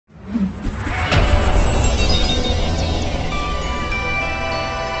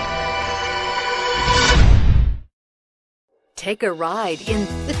Take a ride in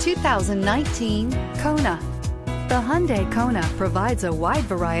the 2019 Kona. The Hyundai Kona provides a wide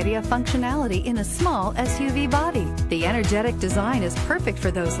variety of functionality in a small SUV body. The energetic design is perfect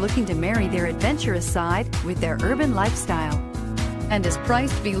for those looking to marry their adventurous side with their urban lifestyle and is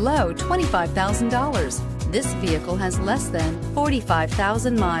priced below $25,000. This vehicle has less than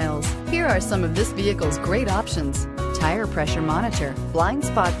 45,000 miles. Here are some of this vehicle's great options: tire pressure monitor, blind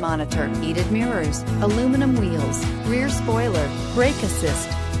spot monitor, heated mirrors, aluminum wheels, rear spoiler, brake assist,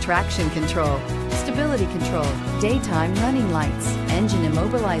 traction control, stability control, daytime running lights, engine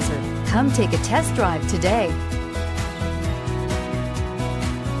immobilizer. Come take a test drive today.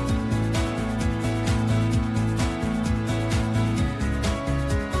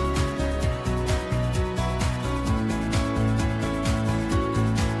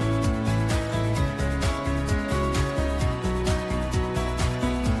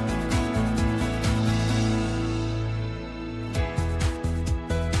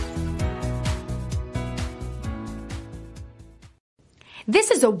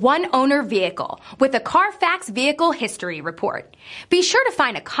 This is a one-owner vehicle with a Carfax Vehicle History Report. Be sure to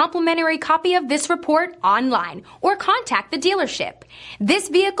find a complimentary copy of this report online or contact the dealership. This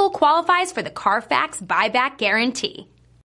vehicle qualifies for the Carfax Buyback Guarantee.